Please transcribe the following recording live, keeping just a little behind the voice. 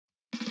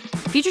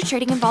Future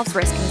trading involves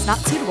risk and is not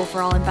suitable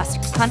for all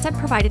investors. Content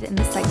provided in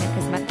this segment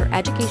is meant for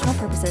educational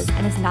purposes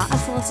and is not a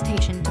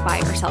solicitation to buy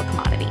or sell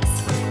commodities.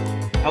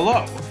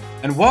 Hello,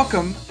 and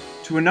welcome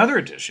to another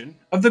edition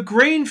of the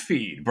Grain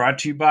Feed, brought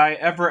to you by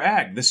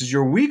EverAg. This is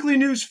your weekly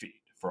news feed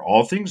for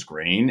all things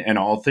grain and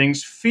all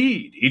things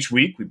feed. Each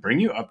week, we bring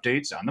you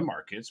updates on the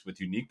markets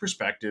with unique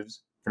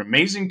perspectives from an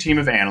amazing team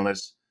of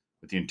analysts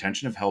with the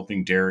intention of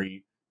helping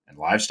dairy and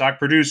livestock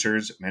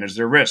producers manage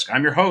their risk.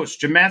 I'm your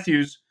host, Jim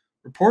Matthews,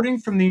 reporting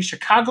from the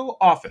Chicago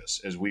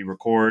office as we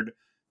record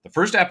the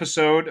first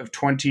episode of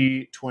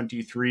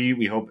 2023.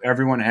 We hope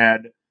everyone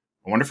had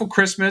a wonderful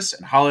Christmas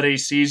and holiday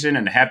season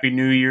and a Happy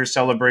New Year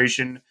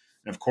celebration.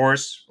 And of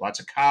course, lots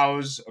of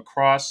cows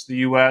across the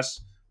U.S.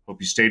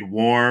 Hope you stayed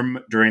warm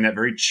during that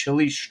very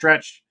chilly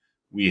stretch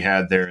we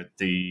had there at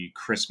the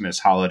Christmas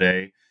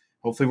holiday.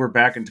 Hopefully we're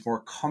back into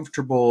more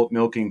comfortable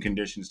milking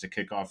conditions to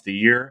kick off the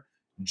year.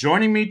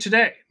 Joining me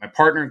today, my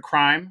partner in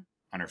crime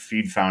on our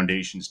Feed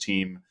Foundations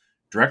team,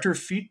 Director of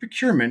Feed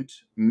Procurement,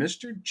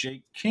 Mr.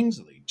 Jake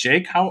Kingsley.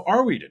 Jake, how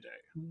are we today?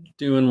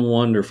 Doing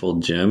wonderful,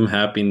 Jim.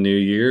 Happy New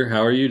Year.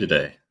 How are you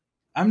today?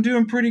 I'm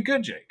doing pretty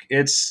good, Jake.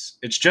 It's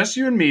just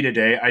you and me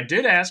today. I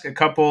did ask a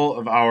couple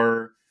of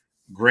our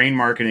grain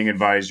marketing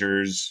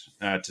advisors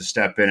to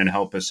step in and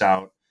help us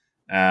out.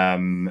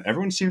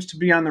 Everyone seems to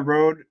be on the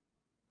road,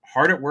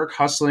 hard at work,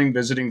 hustling,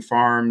 visiting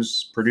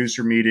farms,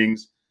 producer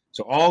meetings.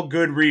 So all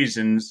good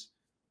reasons.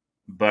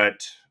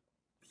 But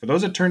for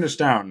those that turned us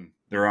down,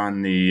 they're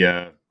on the,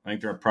 I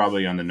think they're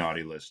probably on the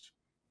naughty list.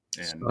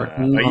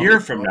 And a year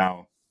from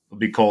now, it'll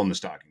be coal in the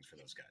stockings for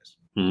those guys.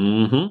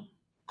 Mm-hmm.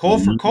 Coal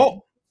for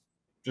coal.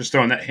 Just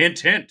throwing that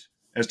hint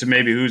as to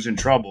maybe who's in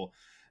trouble.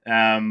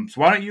 So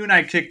why don't you and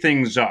I kick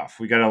things off?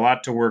 We got a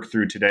lot to work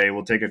through today.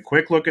 We'll take a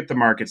quick look at the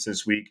markets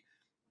this week.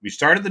 We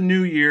started the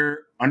new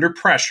year under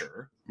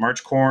pressure.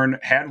 March corn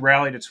had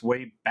rallied its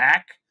way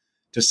back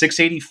to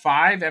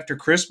 685 after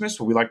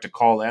Christmas. What we like to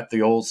call that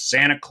the old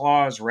Santa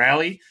Claus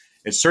rally.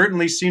 It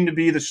certainly seemed to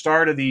be the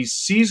start of the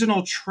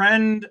seasonal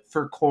trend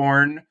for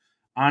corn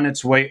on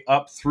its way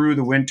up through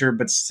the winter.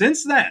 But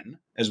since then,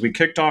 as we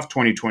kicked off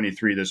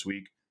 2023 this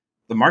week,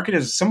 the market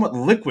has somewhat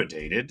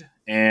liquidated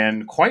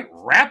and quite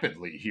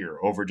rapidly here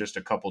over just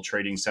a couple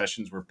trading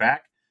sessions. We're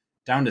back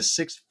down to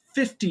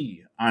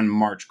 650 on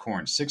March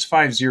corn,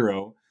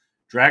 650,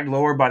 dragged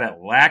lower by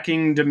that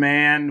lacking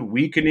demand,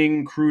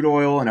 weakening crude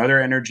oil and other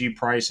energy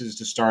prices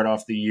to start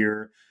off the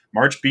year.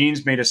 March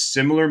beans made a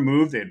similar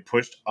move. They had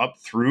pushed up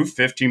through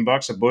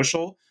 $15 a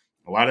bushel.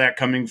 A lot of that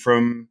coming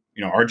from,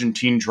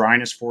 Argentine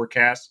dryness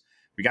forecasts.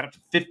 We got up to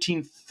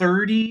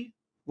 1530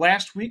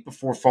 last week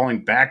before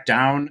falling back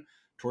down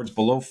towards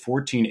below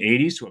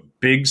 1480. So a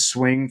big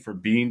swing for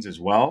beans as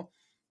well.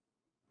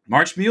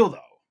 March meal, though,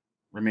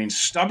 remains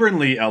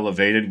stubbornly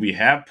elevated. We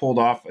have pulled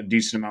off a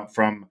decent amount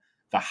from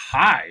the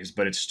highs,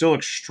 but it's still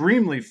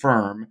extremely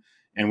firm.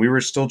 And we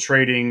were still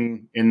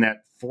trading in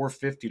that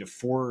 450 to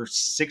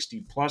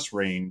 460 plus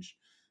range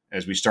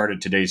as we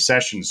started today's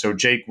session. So,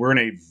 Jake, we're in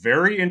a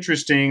very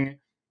interesting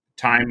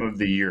time of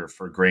the year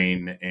for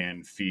grain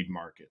and feed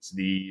markets.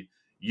 The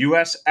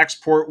U.S.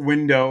 export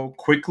window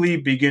quickly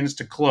begins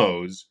to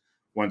close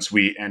once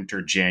we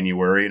enter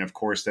January. And of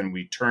course, then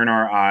we turn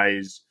our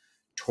eyes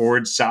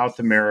towards South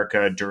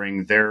America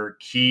during their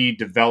key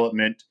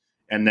development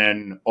and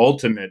then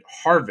ultimate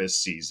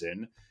harvest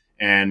season,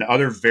 and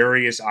other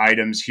various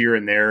items here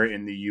and there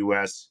in the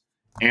U.S.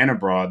 and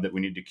abroad that we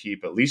need to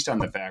keep at least on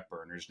the back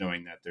burners,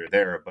 knowing that they're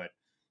there. But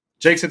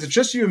Jake, since it's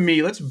just you and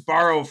me, let's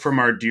borrow from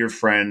our dear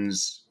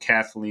friends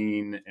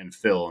Kathleen and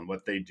Phil and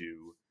what they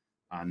do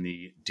on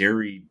the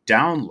Dairy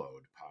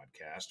Download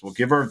podcast. We'll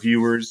give our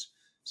viewers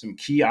some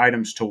key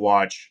items to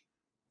watch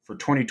for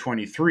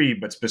 2023,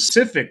 but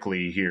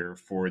specifically here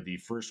for the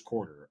first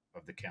quarter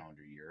of the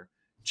calendar year,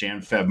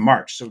 Jan, Feb,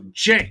 March. So,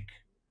 Jake,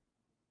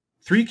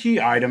 3 key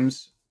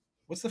items.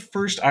 What's the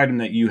first item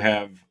that you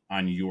have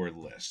on your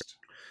list?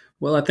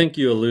 Well, I think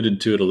you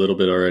alluded to it a little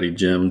bit already,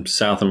 Jim.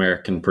 South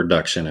American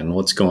production and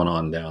what's going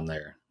on down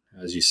there.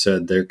 As you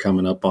said, they're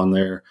coming up on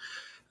their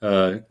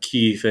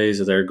key phase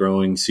of their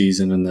growing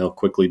season, and they'll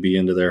quickly be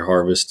into their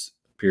harvest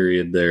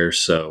period there.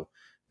 So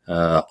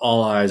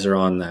all eyes are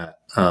on that.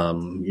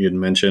 You had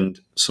mentioned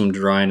some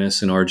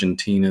dryness in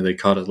Argentina. They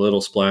caught a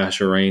little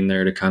splash of rain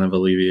there to kind of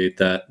alleviate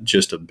that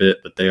just a bit,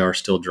 but they are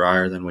still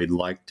drier than we'd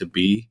like to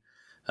be.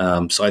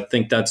 So I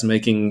think that's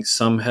making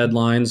some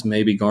headlines,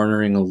 maybe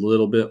garnering a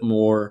little bit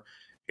more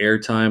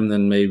airtime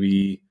than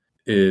maybe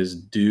is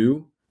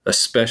due,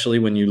 especially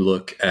when you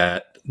look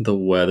at the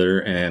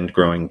weather and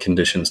growing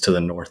conditions to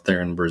the north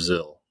there in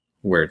Brazil,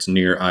 where it's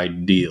near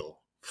ideal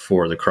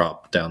for the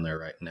crop down there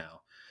right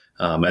now.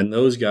 And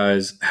those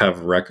guys have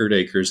record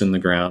acres in the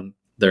ground.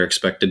 They're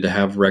expected to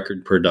have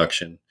record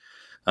production.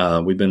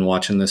 We've been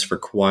watching this for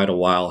quite a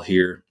while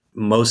here.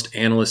 Most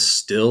analysts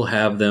still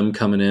have them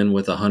coming in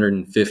with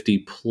 150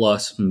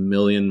 plus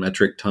million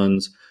metric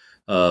tons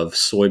of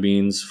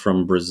soybeans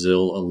from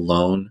Brazil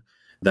alone.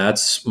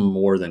 That's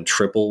more than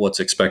triple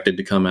what's expected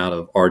to come out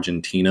of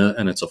Argentina,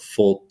 and it's a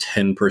full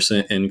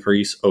 10%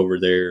 increase over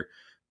their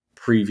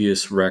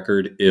previous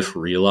record if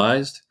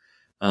realized.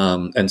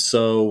 And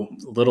so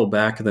little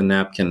back of the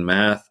napkin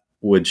math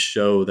would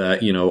show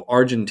that,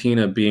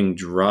 Argentina being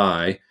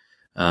dry,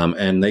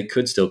 and they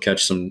could still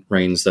catch some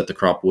rains that the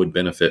crop would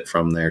benefit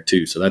from there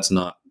too. So that's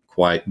not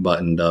quite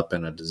buttoned up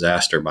and a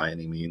disaster by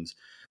any means.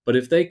 But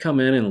if they come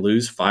in and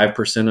lose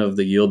 5% of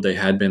the yield they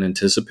had been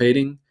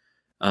anticipating,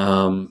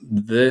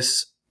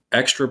 this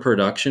extra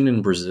production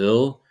in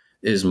Brazil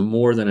is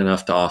more than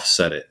enough to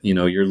offset it.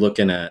 You're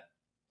looking at,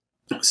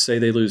 say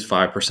they lose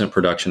 5%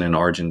 production in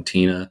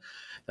Argentina.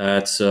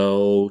 That's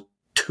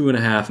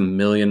 2.5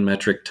 million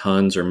metric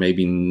tons, or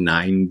maybe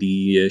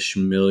 90-ish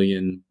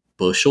million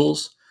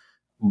bushels.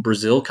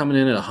 Brazil coming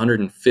in at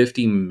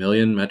 150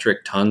 million metric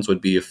tons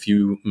would be a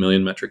few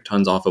million metric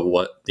tons off of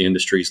what the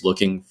industry is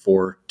looking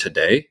for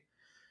today.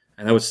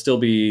 And that would still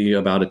be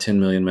about a 10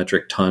 million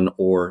metric ton,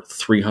 or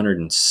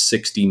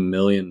 360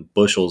 million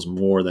bushels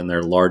more than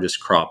their largest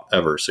crop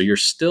ever. So you're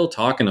still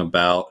talking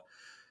about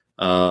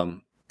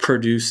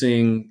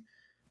producing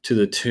to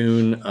the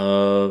tune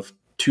of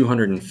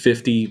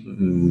 250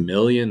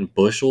 million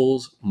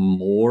bushels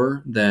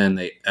more than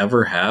they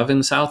ever have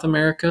in South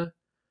America.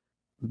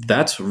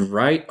 That's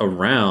right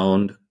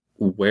around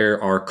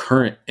where our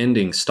current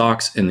ending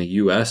stocks in the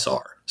U.S.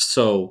 are.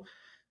 So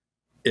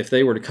if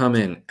they were to come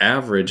in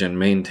average and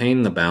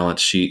maintain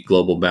the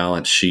global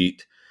balance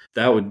sheet,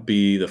 that would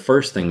be the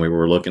first thing we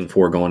were looking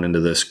for going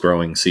into this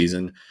growing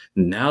season.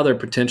 Now they're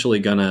potentially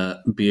going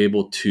to be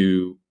able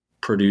to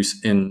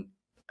produce in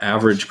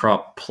average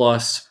crop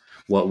plus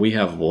what we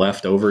have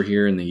left over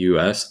here in the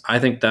U.S. I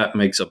think that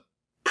makes a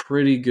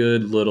pretty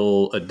good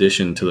little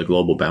addition to the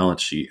global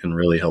balance sheet and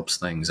really helps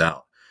things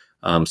out.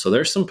 So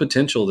there's some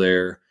potential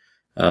there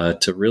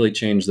to really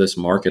change this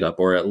market up,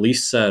 or at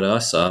least set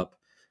us up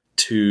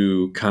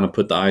to kind of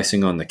put the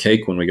icing on the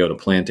cake when we go to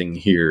planting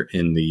here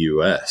in the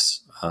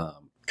U.S.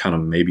 Kind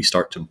of maybe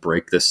start to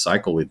break this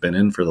cycle we've been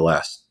in for the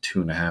last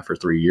 2.5 or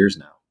 3 years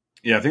now.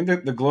 Yeah, I think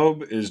that the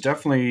globe is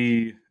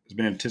definitely has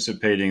been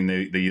anticipating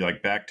the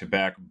like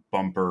back-to-back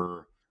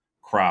bumper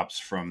crops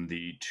from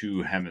the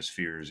two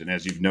hemispheres. And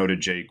as you've noted,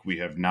 Jake, we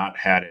have not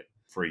had it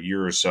for a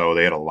year or so.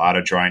 They had a lot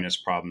of dryness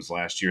problems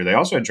last year. They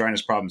also had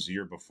dryness problems the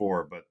year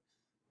before, but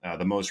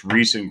the most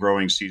recent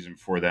growing season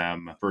for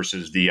them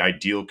versus the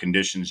ideal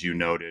conditions you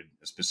noted,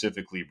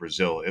 specifically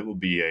Brazil, it will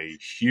be a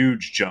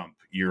huge jump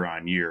year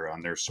on year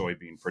on their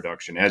soybean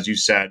production. As you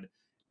said,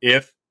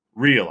 if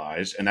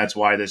realized, and that's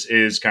why this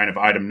is kind of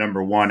item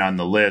number one on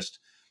the list,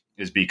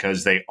 is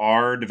because they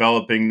are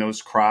developing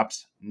those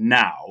crops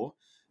now.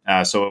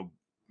 So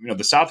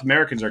the South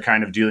Americans are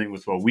kind of dealing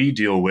with what we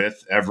deal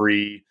with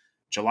every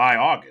July,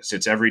 August.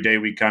 It's every day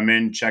we come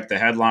in, check the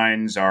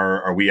headlines.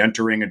 Are we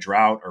entering a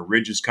drought? Are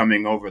ridges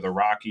coming over the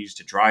Rockies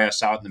to dry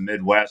us out in the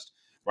Midwest?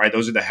 Right?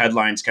 Those are the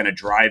headlines kind of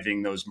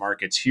driving those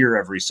markets here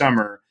every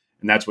summer.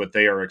 And that's what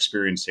they are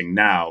experiencing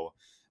now.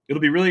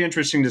 It'll be really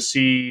interesting to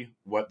see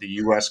what the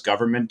U.S.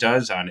 government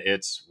does on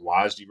its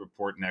WASDE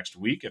report next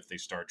week, if they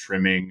start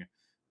trimming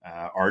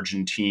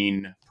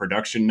Argentine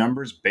production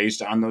numbers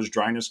based on those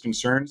dryness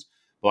concerns.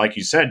 But like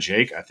you said,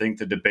 Jake, I think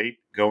the debate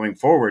going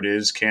forward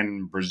is,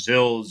 can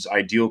Brazil's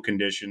ideal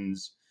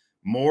conditions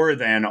more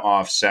than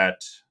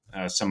offset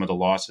some of the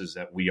losses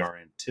that we are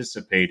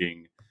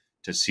anticipating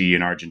to see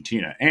in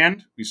Argentina?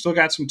 And we still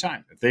got some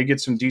time. If they get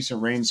some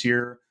decent rains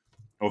here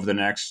over the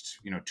next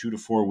 2 to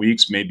 4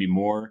 weeks, maybe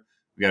more,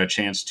 we got a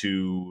chance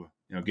to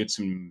get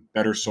some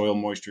better soil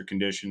moisture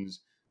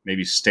conditions,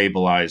 maybe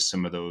stabilize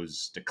some of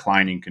those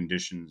declining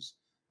conditions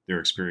they're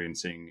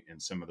experiencing in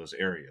some of those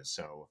areas.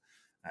 So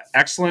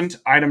excellent.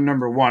 Item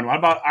number one. What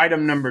about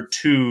item number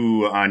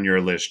two on your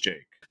list,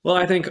 Jake? Well,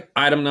 I think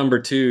item number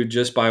two,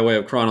 just by way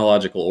of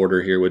chronological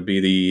order here, would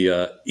be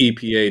the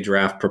EPA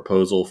draft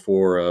proposal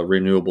for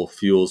renewable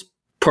fuels,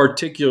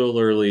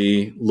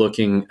 particularly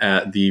looking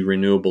at the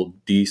renewable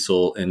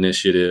diesel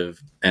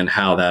initiative and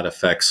how that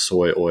affects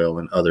soy oil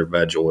and other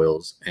veg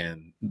oils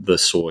and the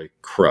soy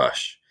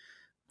crush.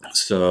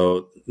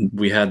 So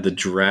we had the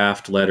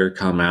draft letter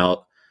come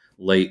out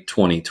late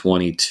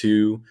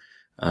 2022.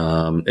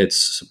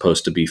 It's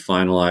supposed to be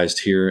finalized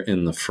here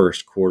in the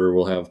first quarter.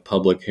 We'll have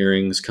public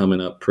hearings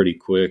coming up pretty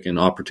quick, and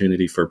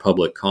opportunity for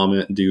public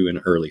comment due in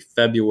early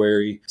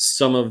February.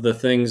 Some of the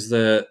things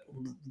that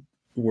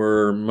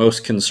were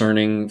most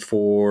concerning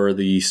for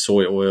the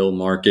soy oil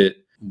market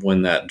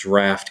when that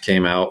draft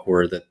came out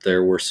were that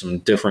there were some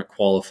different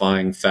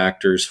qualifying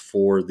factors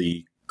for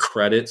the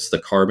credits, the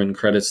carbon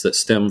credits that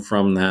stem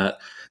from that,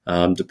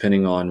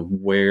 depending on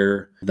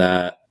where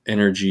that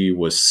energy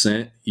was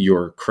sent.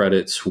 Your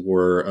credits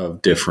were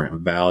of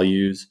different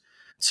values.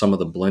 Some of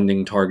the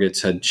blending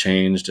targets had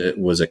changed. It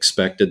was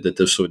expected that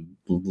this would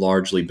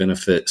largely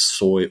benefit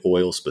soy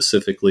oil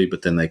specifically,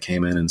 but then they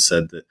came in and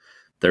said that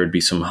there would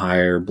be some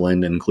higher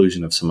blend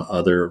inclusion of some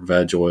other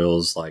veg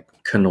oils like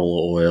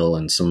canola oil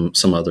and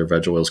some other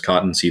veg oils.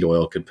 Cottonseed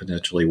oil could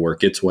potentially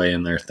work its way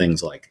in there,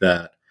 things like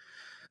that.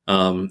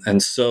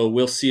 And so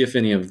we'll see if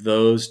any of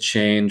those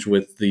change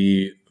with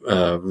the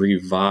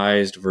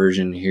revised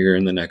version here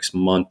in the next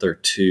month or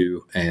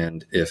two.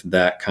 And if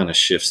that kind of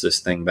shifts this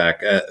thing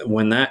back,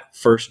 when that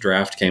first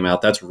draft came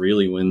out, that's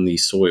really when the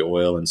soy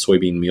oil and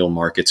soybean meal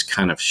markets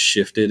kind of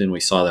shifted. And we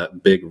saw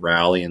that big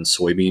rally in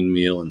soybean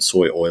meal, and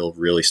soy oil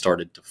really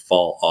started to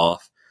fall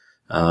off.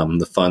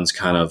 The funds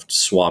kind of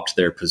swapped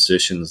their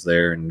positions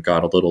there and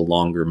got a little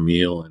longer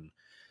meal and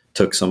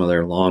took some of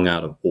their long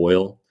out of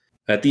oil.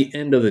 At the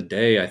end of the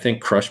day, I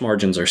think crush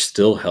margins are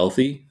still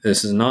healthy.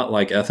 This is not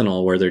like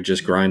ethanol where they're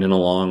just grinding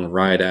along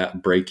right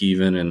at break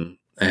even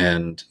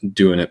and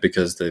doing it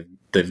because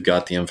they've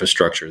got the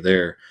infrastructure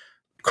there.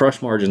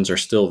 Crush margins are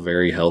still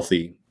very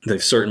healthy.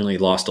 They've certainly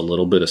lost a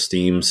little bit of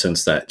steam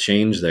since that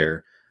change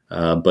there,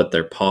 but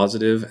they're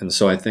positive. And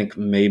so I think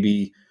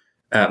maybe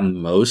at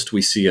most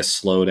we see a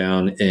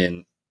slowdown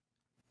in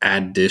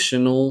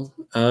additional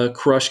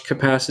crush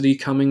capacity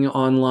coming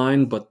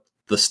online, but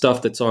the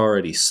stuff that's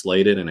already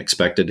slated and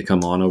expected to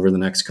come on over the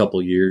next couple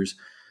of years,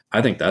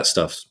 I think that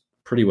stuff's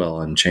pretty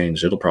well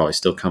unchanged. It'll probably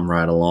still come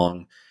right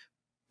along.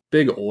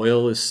 Big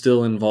oil is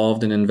still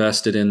involved and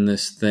invested in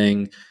this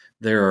thing.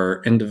 There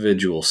are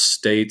individual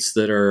states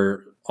that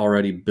are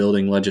already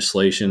building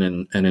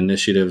legislation and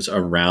initiatives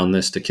around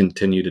this to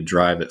continue to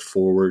drive it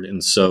forward.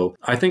 And so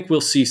I think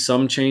we'll see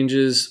some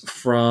changes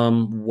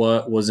from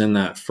what was in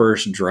that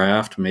first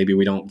draft. Maybe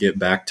we don't get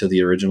back to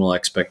the original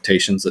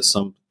expectations that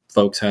some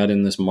folks had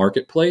in this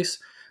marketplace,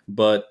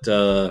 but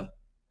I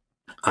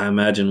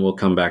imagine we'll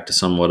come back to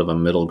somewhat of a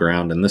middle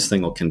ground, and this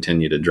thing will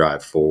continue to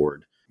drive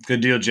forward.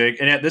 Good deal,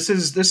 Jake. And yeah, this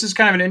is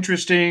kind of an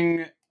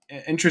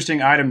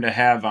interesting item to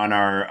have on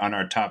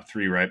our top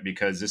three, right?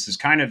 Because this is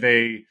kind of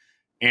a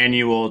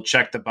annual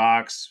check the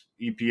box.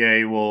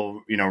 EPA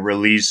will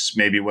release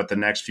maybe what the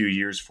next few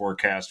years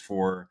forecast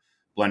for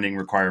blending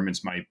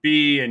requirements might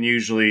be, and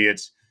usually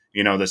it's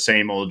the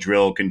same old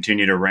drill,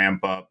 continue to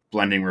ramp up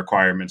blending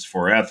requirements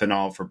for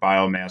ethanol, for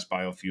biomass,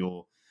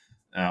 biofuel,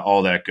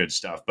 all that good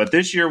stuff. But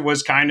this year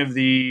was kind of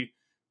they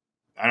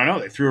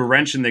threw a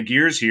wrench in the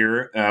gears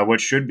here. What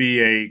should be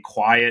a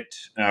quiet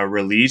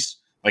release,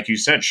 like you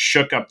said,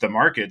 shook up the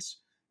markets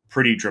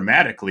pretty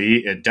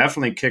dramatically. It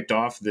definitely kicked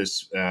off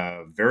this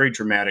very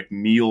dramatic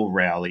meal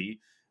rally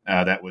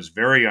that was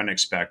very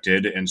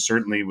unexpected and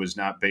certainly was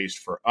not based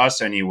for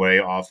us anyway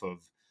off of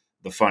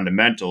the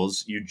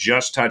fundamentals. You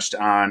just touched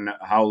on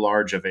how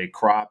large of a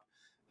crop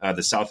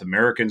the South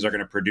Americans are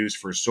going to produce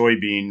for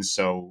soybeans,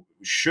 so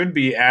should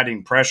be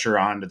adding pressure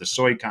onto the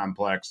soy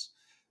complex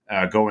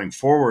going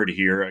forward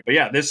here. But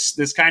yeah,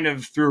 this kind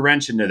of threw a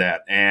wrench into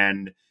that.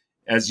 And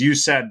as you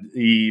said,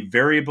 the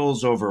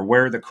variables over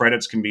where the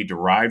credits can be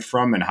derived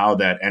from and how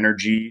that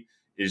energy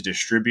is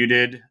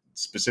distributed,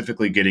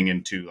 specifically getting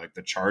into like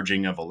the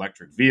charging of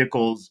electric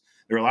vehicles.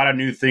 There are a lot of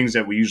new things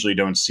that we usually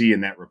don't see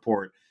in that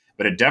report,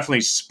 but it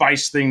definitely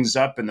spiced things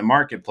up in the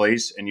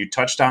marketplace. And you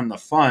touched on the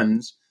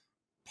funds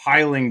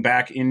piling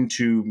back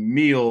into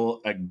meal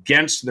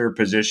against their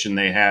position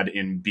they had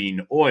in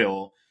bean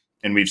oil.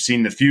 And we've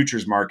seen the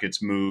futures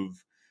markets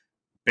move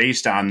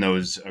based on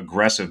those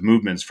aggressive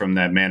movements from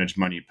that managed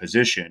money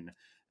position.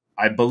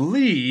 I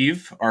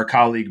believe our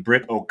colleague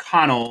Britt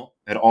O'Connell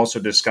had also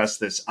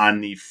discussed this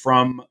on the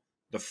From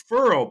the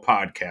Furrow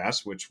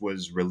podcast, which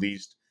was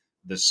released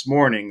this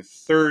morning,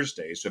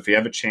 Thursday. So if you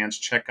have a chance,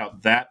 check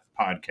out that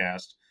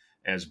podcast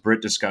as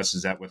Britt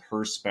discusses that with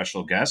her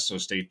special guest. So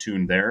stay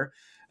tuned there.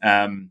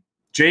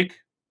 Jake,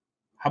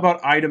 how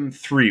about item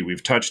 3?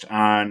 We've touched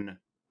on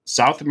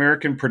South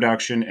American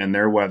production and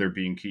their weather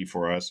being key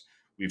for us.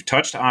 We've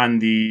touched on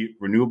the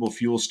renewable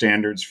fuel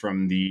standards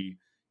from the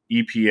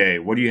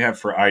EPA. What do you have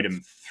for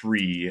item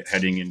 3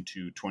 heading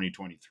into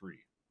 2023?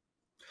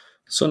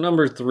 So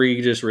number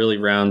 3 just really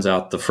rounds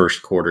out the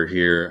first quarter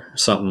here.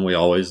 Something we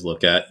always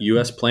look at: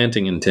 U.S.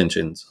 planting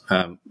intentions.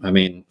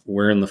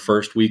 We're in the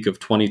first week of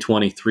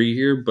 2023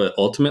 here, but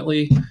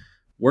ultimately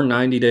we're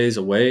 90 days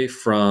away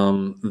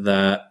from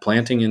that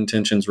planting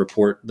intentions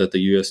report that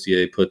the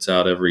USDA puts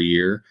out every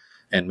year.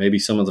 And maybe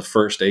some of the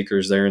first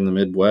acres there in the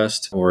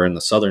Midwest or in the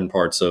southern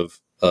parts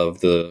of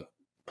the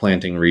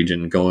planting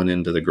region going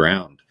into the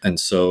ground. And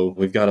so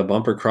we've got a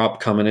bumper crop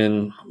coming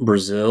in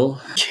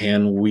Brazil.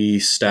 Can we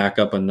stack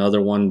up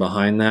another one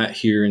behind that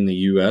here in the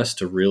U.S.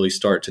 to really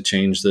start to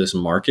change this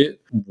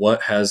market?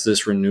 What has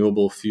this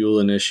renewable fuel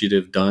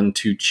initiative done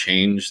to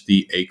change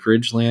the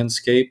acreage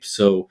landscape?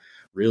 So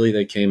really,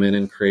 they came in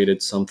and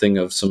created something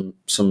of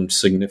some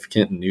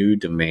significant new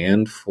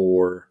demand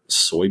for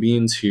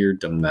soybeans here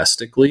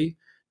domestically.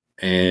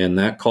 And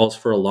that calls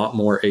for a lot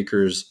more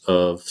acres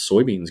of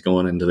soybeans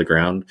going into the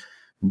ground.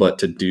 But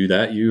to do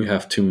that, you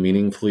have to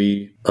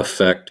meaningfully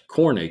affect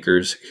corn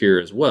acres here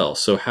as well.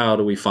 So how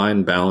do we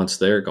find balance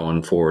there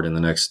going forward in the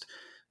next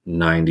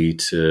 90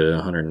 to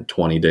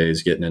 120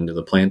 days getting into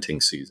the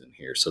planting season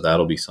here? So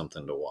that'll be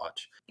something to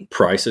watch.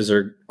 Prices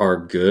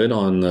are good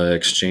on the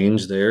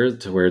exchange there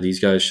to where these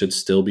guys should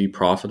still be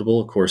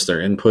profitable. Of course, their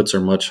inputs are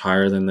much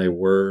higher than they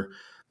were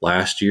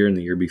last year and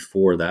the year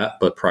before that,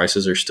 but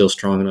prices are still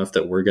strong enough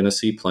that we're going to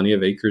see plenty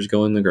of acres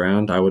go in the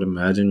ground. I would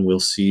imagine we'll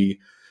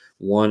see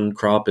one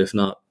crop, if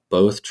not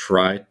both,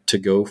 try to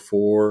go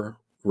for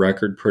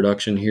record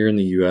production here in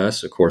the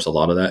U.S. Of course, a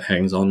lot of that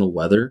hangs on the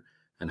weather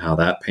and how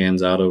that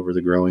pans out over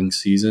the growing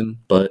season.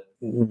 But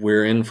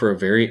we're in for a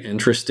very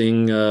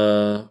interesting,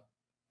 March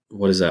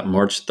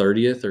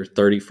 30th or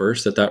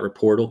 31st that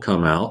report will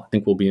come out. I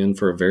think we'll be in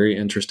for a very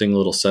interesting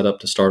little setup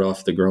to start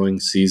off the growing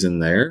season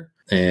there.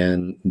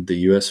 And the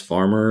U.S.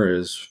 farmer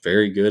is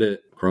very good at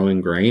growing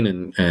grain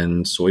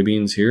and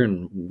soybeans here.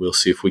 And we'll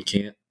see if we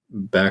can't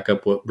back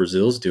up what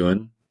Brazil's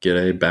doing, get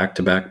a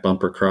back-to-back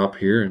bumper crop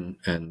here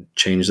and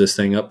change this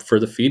thing up for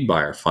the feed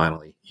buyer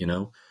finally.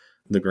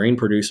 The grain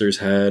producers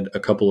had a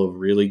couple of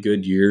really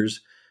good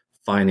years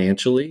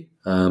financially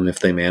if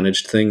they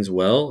managed things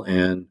well,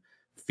 and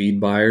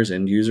feed buyers,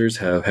 end users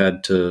have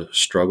had to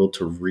struggle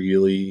to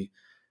really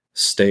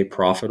stay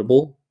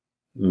profitable.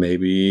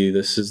 Maybe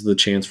this is the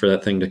chance for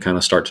that thing to kind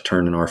of start to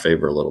turn in our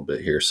favor a little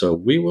bit here. So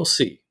we will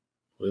see.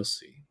 We'll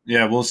see.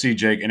 Yeah, we'll see,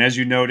 Jake. And as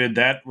you noted,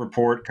 that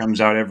report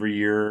comes out every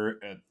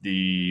year at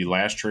the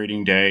last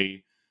trading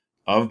day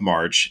of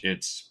March.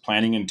 It's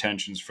planting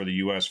intentions for the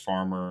U.S.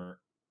 farmer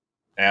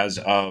as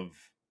of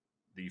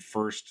the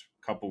first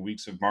couple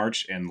weeks of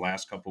March and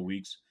last couple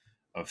weeks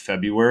of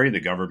February. The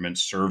government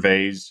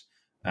surveys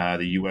the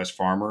U.S.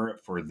 farmer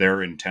for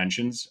their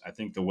intentions. I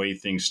think the way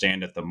things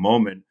stand at the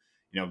moment,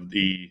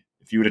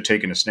 if you would have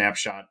taken a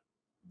snapshot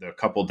the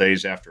couple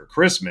days after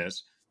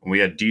Christmas, when we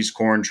had D's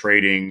corn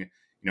trading,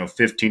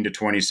 15 to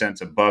 20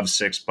 cents above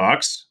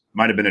 $6,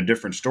 might have been a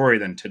different story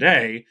than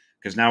today,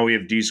 because now we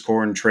have D's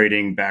corn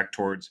trading back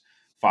towards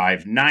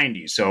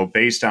 $5.90. So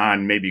based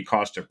on maybe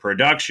cost of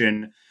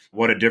production,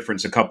 what a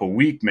difference a couple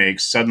week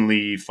makes.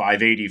 Suddenly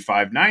 $5.80,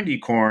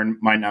 $5.90 corn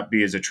might not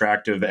be as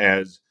attractive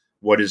as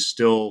what is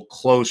still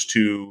close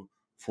to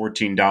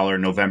 $14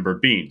 November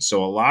beans.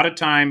 So a lot of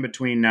time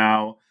between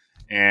now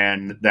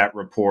and that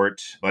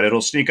report, but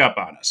it'll sneak up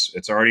on us.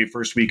 It's already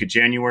first week of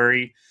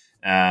January,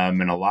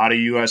 and a lot of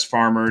U.S.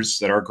 farmers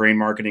that our grain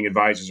marketing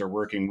advisors are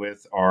working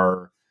with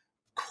are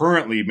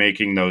currently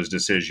making those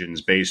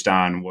decisions based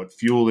on what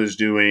fuel is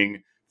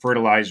doing,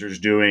 fertilizers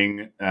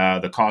doing,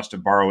 the cost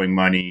of borrowing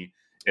money,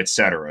 et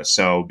cetera.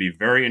 So it'll be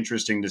very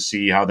interesting to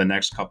see how the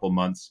next couple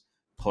months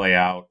play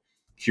out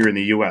here in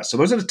the U.S. So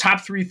those are the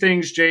top three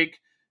things, Jake.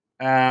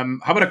 How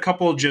about a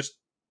couple just,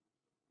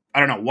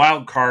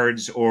 wild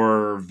cards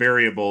or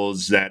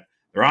variables that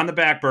they're on the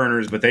back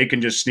burners, but they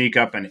can just sneak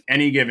up on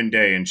any given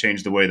day and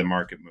change the way the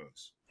market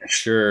moves?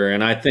 Sure.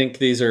 And I think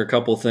these are a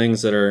couple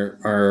things that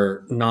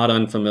are not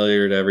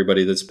unfamiliar to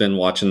everybody that's been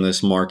watching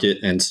this market,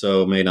 and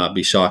so may not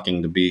be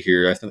shocking to be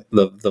here. I think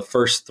the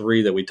first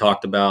three that we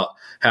talked about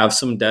have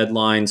some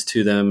deadlines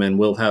to them, and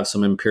we'll have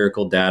some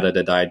empirical data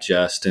to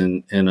digest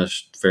in a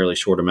fairly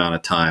short amount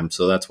of time.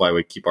 So that's why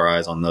we keep our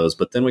eyes on those.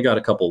 But then we got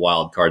a couple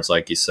wild cards,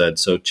 like you said.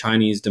 So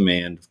Chinese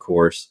demand, of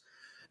course,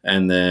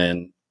 and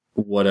then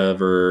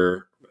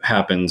whatever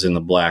happens in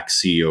the Black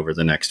Sea over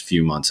the next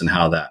few months and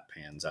how that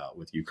pans out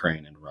with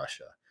Ukraine and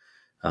Russia.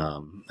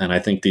 And I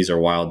think these are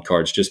wild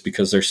cards just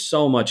because there's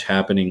so much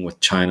happening with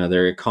China.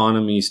 Their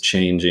economy's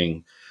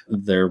changing.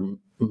 They're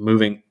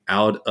moving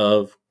out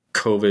of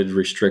COVID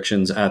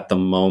restrictions at the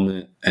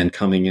moment and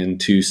coming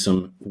into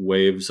some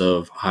waves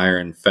of higher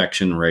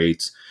infection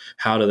rates.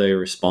 How do they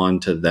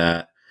respond to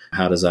that?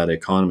 How does that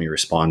economy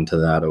respond to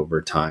that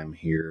over time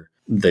here?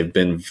 They've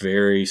been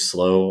very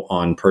slow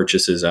on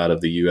purchases out of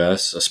the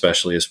U.S.,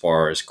 especially as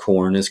far as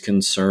corn is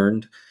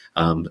concerned.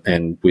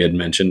 And we had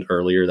mentioned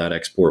earlier that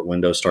export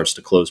window starts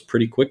to close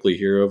pretty quickly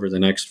here over the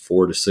next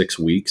 4 to 6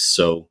 weeks.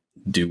 So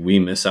do we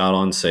miss out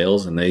on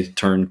sales and they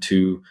turn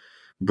to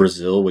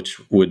Brazil, which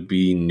would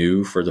be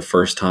new for the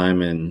first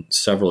time in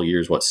several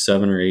years,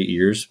 7 or 8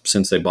 years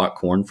since they bought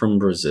corn from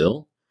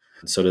Brazil?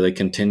 So do they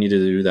continue to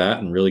do that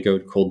and really go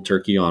cold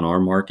turkey on our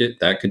market?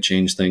 That could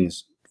change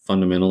things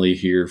fundamentally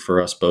here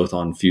for us both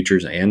on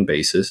futures and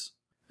basis.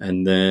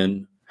 And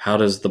then how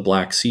does the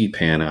Black Sea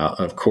pan out?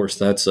 Of course,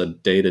 that's a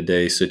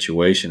day-to-day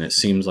situation. It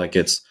seems like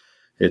it's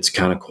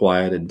kind of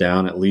quieted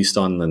down, at least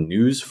on the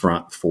news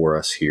front for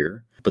us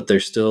here. But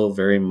there's still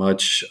very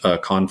much a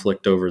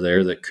conflict over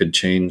there that could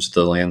change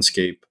the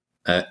landscape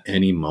at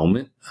any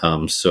moment.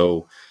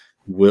 So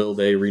will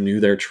they renew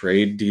their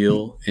trade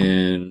deal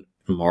in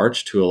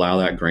March to allow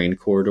that grain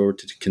corridor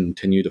to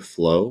continue to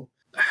flow?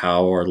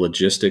 How are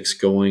logistics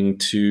going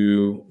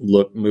to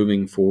look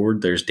moving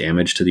forward? There's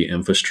damage to the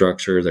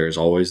infrastructure. There's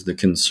always the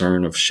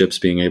concern of ships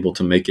being able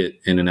to make it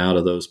in and out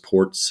of those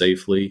ports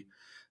safely.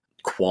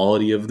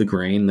 Quality of the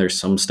grain. There's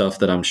some stuff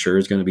that I'm sure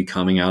is going to be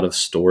coming out of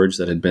storage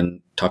that had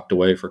been tucked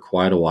away for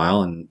quite a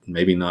while and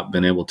maybe not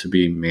been able to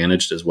be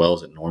managed as well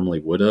as it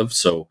normally would have.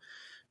 So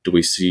do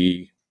we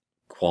see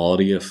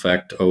quality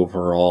affect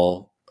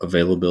overall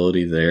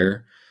availability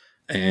there?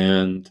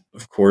 And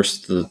of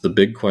course, the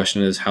big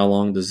question is, how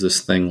long does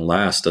this thing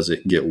last? Does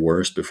it get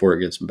worse before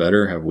it gets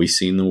better? Have we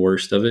seen the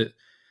worst of it?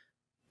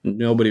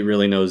 Nobody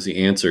really knows the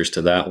answers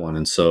to that one.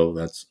 And so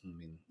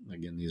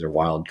again, these are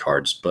wild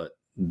cards, but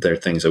they're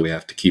things that we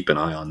have to keep an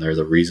eye on. They're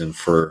the reason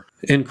for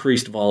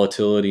increased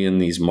volatility in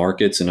these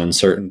markets and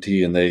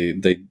uncertainty. And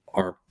they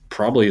are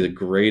probably the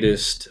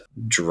greatest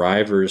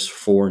drivers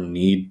for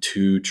need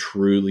to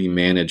truly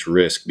manage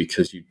risk,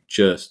 because you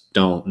just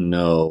don't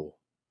know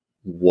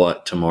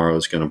what tomorrow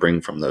is going to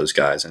bring from those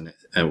guys. And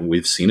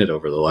we've seen it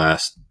over the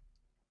last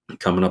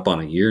coming up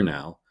on a year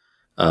now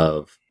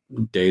of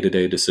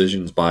day-to-day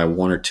decisions by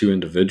one or two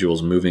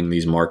individuals moving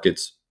these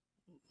markets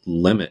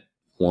limit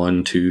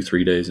 1, 2,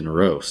 3 days in a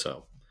row.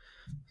 So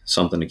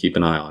something to keep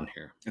an eye on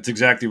here. That's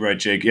exactly right,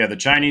 Jake. Yeah, the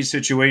Chinese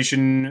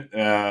situation,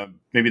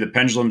 maybe the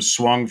pendulum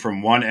swung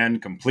from one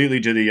end completely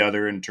to the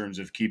other in terms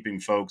of keeping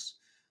folks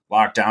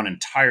locked down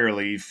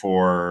entirely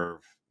for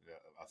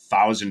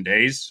 1,000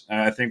 days.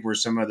 I think were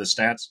some of the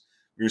stats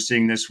we were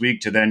seeing this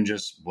week, to then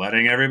just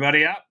letting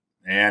everybody out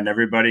and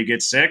everybody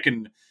gets sick.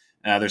 And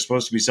they're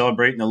supposed to be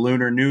celebrating the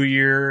Lunar New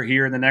Year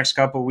here in the next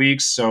couple of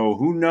weeks. So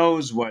who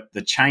knows what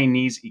the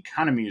Chinese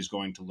economy is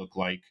going to look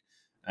like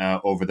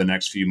over the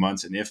next few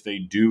months, and if they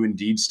do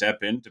indeed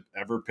step in to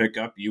ever pick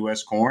up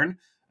U.S. corn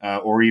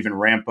or even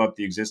ramp up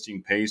the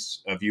existing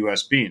pace of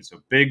U.S. beans.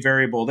 So big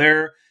variable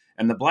there.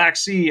 And the Black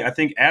Sea, I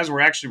think as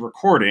we're actually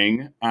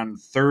recording on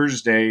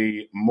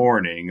Thursday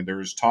morning,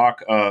 there's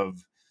talk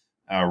of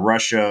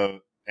Russia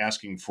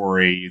asking for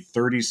a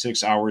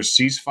 36-hour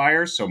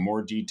ceasefire. So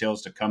more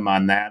details to come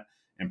on that.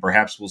 And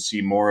perhaps we'll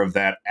see more of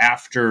that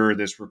after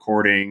this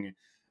recording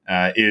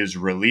is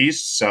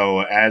released. So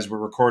as we're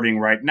recording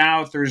right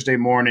now, Thursday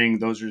morning,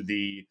 those are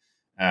the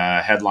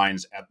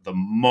headlines at the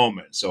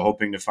moment. So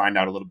hoping to find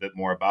out a little bit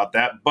more about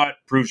that. But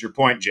proves your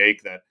point,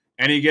 Jake, that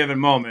any given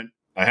moment,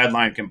 a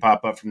headline can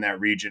pop up from that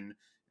region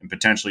and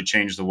potentially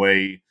change the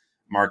way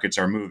markets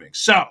are moving.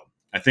 So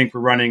I think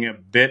we're running a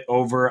bit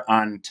over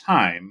on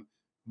time.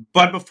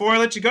 But before I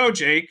let you go,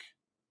 Jake,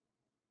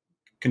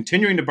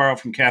 continuing to borrow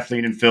from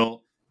Kathleen and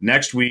Phil,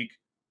 next week,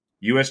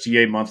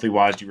 USDA monthly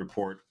WASDE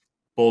report.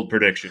 Bold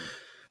prediction.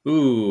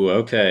 Ooh,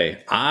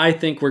 okay. I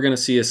think we're going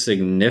to see a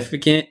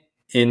significant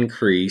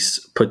increase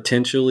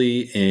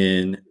potentially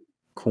in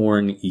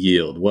corn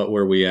yield. What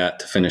were we at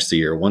to finish the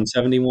year?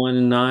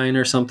 171.9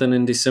 or something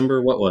in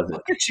December? What was it?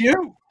 Look at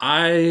you.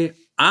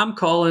 I'm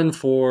calling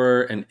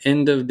for an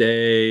end of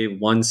day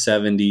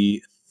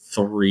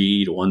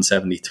 173 to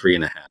 173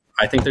 and a half.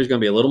 I think there's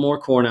going to be a little more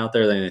corn out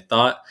there than I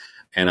thought.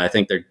 And I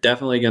think they're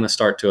definitely going to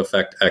start to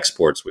affect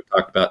exports. We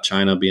talked about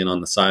China being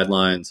on the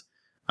sidelines.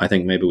 I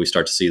think maybe we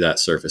start to see that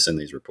surface in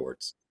these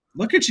reports.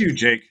 Look at you,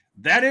 Jake.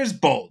 That is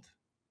bold.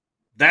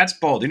 That's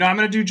bold. You know what I'm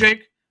going to do,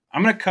 Jake?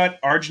 I'm going to cut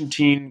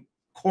Argentine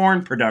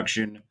corn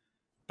production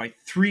by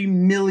 3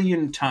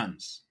 million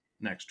tons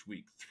next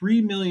week.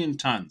 3 million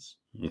tons.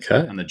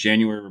 Okay. On the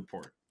January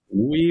report.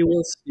 We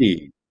will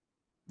see.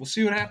 We'll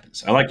see what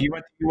happens. I like you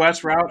went the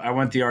U.S. route. I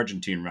went the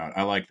Argentine route.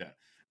 I like that.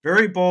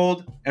 Very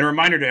bold. And a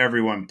reminder to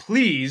everyone,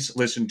 please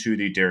listen to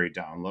the Dairy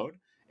Download.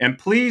 And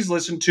please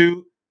listen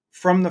to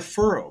From the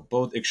Furrow,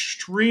 both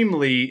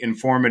extremely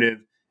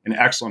informative and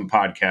excellent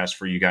podcasts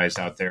for you guys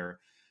out there.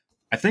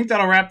 I think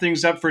that'll wrap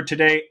things up for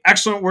today.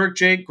 Excellent work,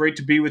 Jake. Great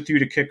to be with you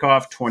to kick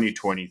off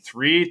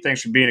 2023.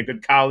 Thanks for being a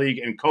good colleague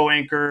and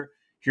co-anchor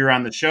here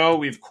on the show.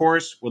 We, of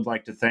course, would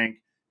like to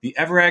thank the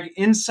Everag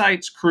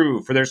Insights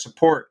crew for their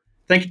support.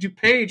 Thank you to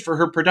Paige for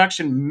her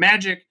production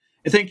magic.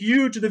 And thank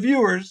you to the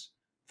viewers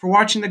for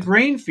watching the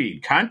grain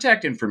feed.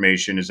 Contact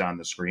information is on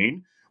the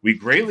screen. We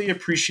greatly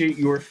appreciate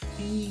your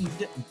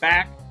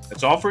feedback.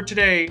 That's all for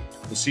today.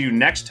 We'll see you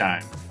next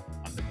time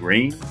on the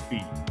Grain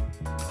Feed.